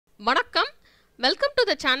வணக்கம், welcome to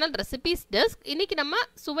the channel recipes desk. இன்றைக்கி நம்ம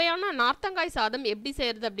சுவையான நார்த்தங்காய் சாதம் எப்படி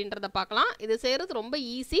செய்கிறது அப்படின்றத பார்க்கலாம். இது செய்கிறது ரொம்ப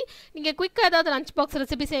ஈஸி. நீங்கள் குயிக்காக ஏதாவது லஞ்ச் பாக்ஸ்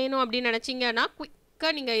ரெசிபி செய்யணும் அப்படின்னு நினச்சிங்கன்னா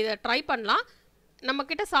குயிக்காக நீங்கள் இதை ட்ரை பண்ணலாம்.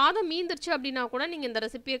 நம்மக்கிட்ட சாதம் மீந்துருச்சு அப்படின்னா கூட நீங்கள் இந்த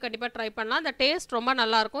ரெசிபியை கண்டிப்பாக ட்ரை பண்ணலாம். இந்த டேஸ்ட் ரொம்ப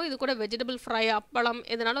நல்லாயிருக்கும். இது கூட வெஜிடபிள் ஃப்ரை, அப்பளம்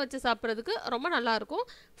எதனாலும் வச்சு சாப்பிட்றதுக்கு ரொம்ப நல்லாயிருக்கும்.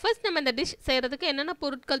 ஃபர்ஸ்ட் நம்ம இந்த டிஷ் செய்கிறதுக்கு என்னென்ன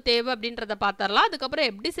பொருட்கள் தேவை அப்படின்றத பார்த்துடலாம். அதுக்கப்புறம்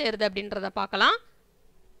எப்படி செய்கிறது அப்படின்றத பார்க்கலாம்.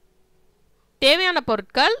 தேவையான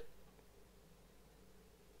பொருட்கள்: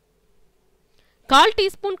 1/4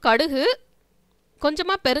 டீஸ்பூன் கடுகு,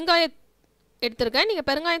 கொஞ்சமாக பெருங்காயம் எடுத்துருக்கேன். நீங்கள்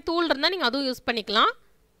பெருங்காயம் தூள் இருந்தால் நீங்கள் அதுவும் யூஸ் பண்ணிக்கலாம்.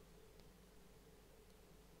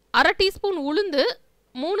 1/2 டீஸ்பூன் உளுந்து,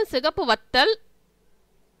 3 சிகப்பு வத்தல்,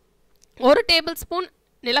 1 டேபிள் ஸ்பூன்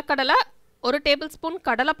நிலக்கடலை, 1 டேபிள் ஸ்பூன்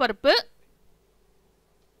கடலைப்பருப்பு,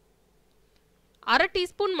 1/2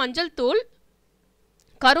 டீஸ்பூன் மஞ்சள் தூள்,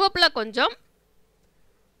 கருவேப்பிலை கொஞ்சம்,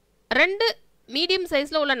 2 மீடியம்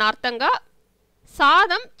சைஸில் உள்ள நார்த்தங்காய்,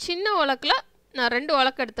 சாதம் சின்ன உலக்கில் நான் 2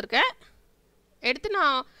 உலக்கு எடுத்திருக்கேன். எடுத்து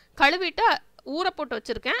நான் கழுவிட்டு ஊற போட்டு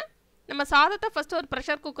வச்சுருக்கேன். நம்ம சாதத்தை ஃபஸ்ட்டு ஒரு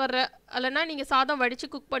ப்ரெஷர் குக்கர் இல்லைன்னா நீங்கள் சாதம் வடித்து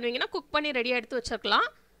குக் பண்ணுவீங்கன்னா குக் பண்ணி ரெடியாக எடுத்து வச்சுருக்கலாம்.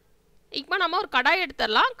 இப்போ நம்ம ஒரு கடாய்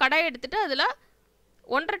எடுத்துடலாம். கடாய் எடுத்துகிட்டு அதில்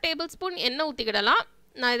 1/2 டேபிள் ஸ்பூன் எண்ணெய் ஊற்றிக்கிடலாம்.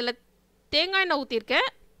 நான் இதில் தேங்காய் எண்ணெய் ஊற்றிருக்கேன்.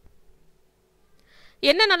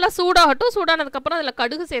 எண்ணெய் நல்லா சூடாகட்டும். சூடானதுக்கப்புறம் அதில்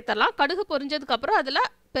கடுகு சேர்த்துடலாம். கடுகு பொரிஞ்சதுக்கப்புறம் அதில்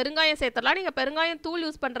பெருங்காயம் சேர்த்துடலாம். நீங்கள் பெருங்காயம் தூள்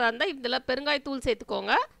யூஸ் பண்ணுறா இருந்தால் இதில் பெருங்காய தூள்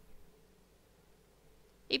சேர்த்துக்கோங்க.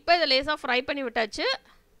 இப்போ இதை லேசாக ஃப்ரை பண்ணி விட்டாச்சு.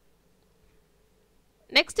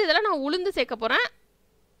 நெக்ஸ்ட் இதில் நான் உளுந்து சேர்க்க போகிறேன்.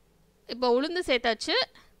 இப்போ உளுந்து சேர்த்தாச்சு.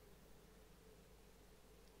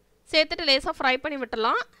 சேர்த்துட்டு லேசாக ஃப்ரை பண்ணி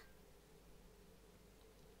விட்டுடலாம்.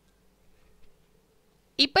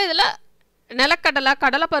 இப்போ இதில் நிலக்கடலை,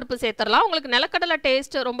 கடலைப்பருப்பு சேர்த்துடலாம். உங்களுக்கு நிலக்கடலை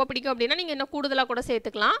டேஸ்ட் ரொம்ப பிடிக்கும் அப்படின்னா நீங்கள் இன்னும் கூடுதலாக கூட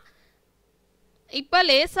சேர்த்துக்கலாம். இப்போ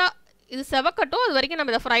லேசாக இது செவக்கட்டும். அது வரைக்கும்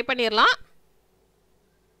நம்ம இதை ஃப்ரை பண்ணிடலாம்.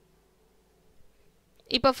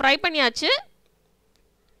 இப்போ ஃப்ரை பண்ணியாச்சு.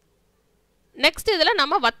 நெக்ஸ்ட் இதில்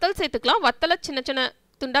நம்ம வத்தல் சேர்த்துக்கலாம். வத்தலை சின்ன சின்ன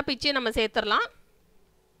துண்டாக பிச்சு நம்ம சேர்த்துடலாம்.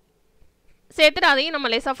 சேர்த்துட்டு அதையும்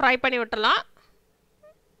நம்ம லேசாக ஃப்ரை பண்ணி விட்டுடலாம்.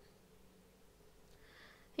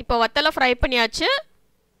 இப்போ வத்தலை ஃப்ரை பண்ணியாச்சு.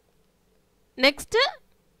 நெக்ஸ்ட்டு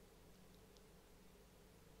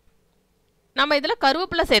நம்ம இதில்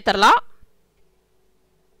கருவேப்பிலை சேர்த்துடலாம்.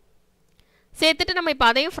 சேர்த்துட்டு நம்ம இப்போ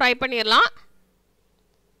அதையும் ஃப்ரை பண்ணிடலாம்.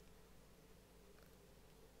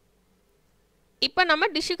 இப்போ நம்ம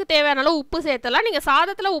டிஷ்ஷுக்கு தேவையான அளவு உப்பு சேர்த்தலாம். நீங்கள்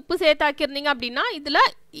சாதத்தில் உப்பு சேர்த்தாக்கியிருந்தீங்க அப்படின்னா இதில்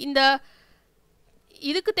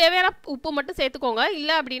இதுக்கு தேவையான உப்பு மட்டும் சேர்த்துக்கோங்க.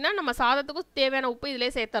 இல்லை அப்படின்னா நம்ம சாதத்துக்கும் தேவையான உப்பு இதிலே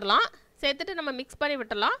சேர்த்துடலாம். சேர்த்துட்டு நம்ம மிக்ஸ் பண்ணி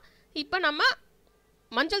விட்டுடலாம். இப்போ நம்ம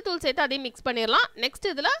மஞ்சள் தூள் சேர்த்து அதையும் மிக்ஸ் பண்ணிடலாம். நெக்ஸ்ட்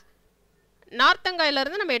இதில்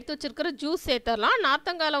நார்த்தங்காயிலேருந்து நம்ம எடுத்து வச்சுருக்கிற ஜூஸ் சேர்த்துடலாம்.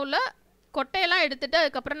 நார்த்தங்காயில் உள்ள கொட்டையெல்லாம் எடுத்துகிட்டு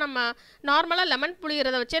அதுக்கப்புறம் நம்ம நார்மலாக லெமன்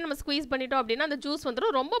புளியறதை வச்சே நம்ம ஸ்குவீஸ் பண்ணிட்டோம் அப்படின்னா அந்த ஜூஸ்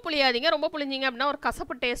வந்துடும். ரொம்ப புளியாதீங்க. ரொம்ப புளிஞ்சிங்க அப்படின்னா ஒரு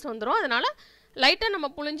கசப்பு டேஸ்ட் வந்துடும். அதனால் லைட்டாக நம்ம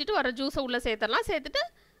புளிஞ்சிட்டு வர ஜூஸை உள்ளே சேர்த்துடலாம். சேர்த்துட்டு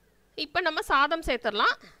இப்போ நம்ம சாதம்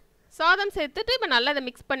சேர்த்துடலாம். சாதம் சேர்த்துட்டு இப்போ நல்லா இதை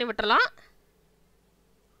மிக்ஸ் பண்ணி விட்டுறலாம்.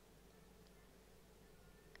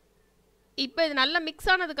 இப்போ இது நல்லா மிக்ஸ்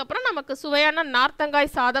ஆனதுக்கப்புறம் நமக்கு சுவையான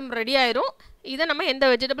நார்த்தங்காய் சாதம் ரெடி ஆயிரும். இதை நம்ம எந்த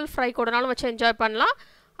வெஜிடபிள் ஃப்ரை கூடனாலும் வச்சு என்ஜாய் பண்ணலாம்.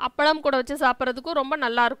 அப்பளம் கூட வச்சு சாப்பிட்றதுக்கும் ரொம்ப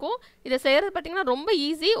நல்லாயிருக்கும். இதை செய்கிறது பார்த்திங்கன்னா ரொம்ப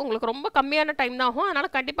ஈஸி. உங்களுக்கு ரொம்ப கம்மியான டைம் தான் ஆகும். அதனால்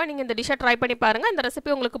கண்டிப்பாக நீங்கள் இந்த டிஷ்ஷை ட்ரை பண்ணி பாருங்கள். இந்த ரெசிபி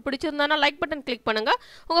உங்களுக்கு பிடிச்சிருந்தோன்னா லைக் பட்டன் கிளிக் பண்ணுங்கள்.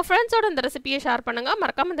 உங்கள் ஃப்ரெண்ட்ஸோட இந்த ரெசிபியை ஷேர் பண்ணுங்கள்.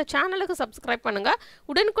 மறக்காமல் இந்த சேனலுக்கு சப்ஸ்கிரைப் பண்ணுங்கள்.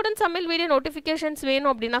 உடனுக்குடன் சமையல் வீடியோ நோட்டிஃபிகேஷன்ஸ்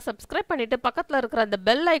வேணும் அப்படின்னா சப்ஸ்கிரைப் பண்ணிவிட்டு பக்கத்தில் இருக்கிற அந்த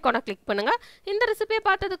பெல் ஐக்கானை கிளிக் பண்ணுங்கள். இந்த ரெசிபியை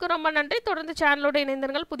பார்த்ததுக்கு ரொம்ப நன்றி. தொடர்ந்து சேனலோட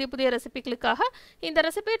இணைந்திருங்கள். புதிய புதிய ரெசிபிகளுக்காக இந்த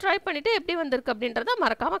ரெசிபியை ட்ரை பண்ணிவிட்டு எப்படி வந்திருக்கு அப்படின்றத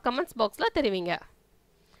மறக்காமல் கமெண்ட்ஸ் பாக்ஸில் தெரிவிங்க.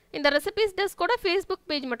 இந்த ரெசிபீஸ் டெஸ்கோட ஃபேஸ்புக்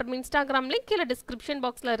பேஜ் மற்றும் இன்ஸ்டாகிராம் லிங்க் கீழே டிஸ்கிரிப்ஷன்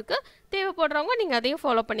பாக்ஸில் இருக்குது. தேவைப்படுறவங்க நீங்கள் அதையும்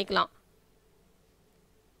ஃபாலோ பண்ணிக்கலாம்.